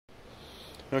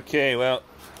Okay, well,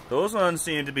 those ones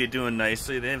seem to be doing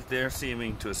nicely. They're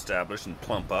seeming to establish and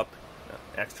plump up.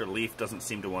 Extra leaf doesn't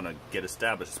seem to want to get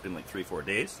established. It's been like 3-4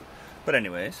 days. But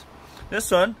anyways,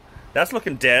 this one, that's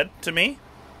looking dead to me.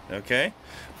 Okay,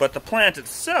 but the plant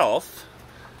itself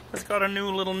has got a new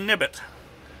little nibbit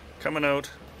coming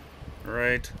out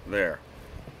right there.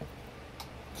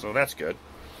 So that's good.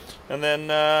 And then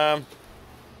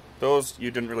those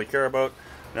you didn't really care about.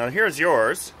 Now here's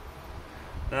yours.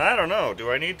 Now I don't know,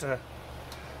 do I need to...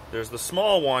 There's the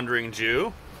small wandering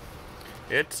Jew.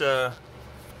 It's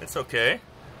okay.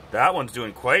 That one's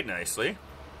doing quite nicely.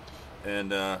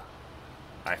 And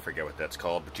I forget what that's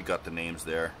called, but you got the names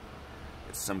there.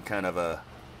 It's some kind of a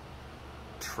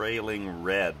trailing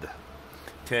red.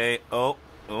 Okay, oh,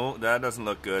 that doesn't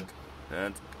look good.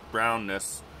 That's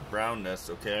brownness,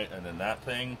 okay. And then that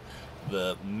thing,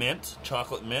 the mint,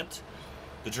 chocolate mint.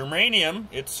 The geranium,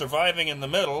 it's surviving in the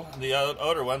middle. The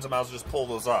outer ones, I might as well just pull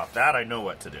those off. That I know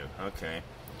what to do. Okay.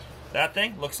 That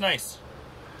thing looks nice.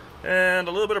 And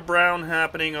a little bit of brown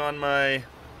happening on my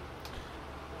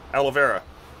aloe vera.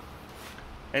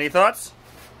 Any thoughts?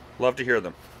 Love to hear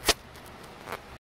them.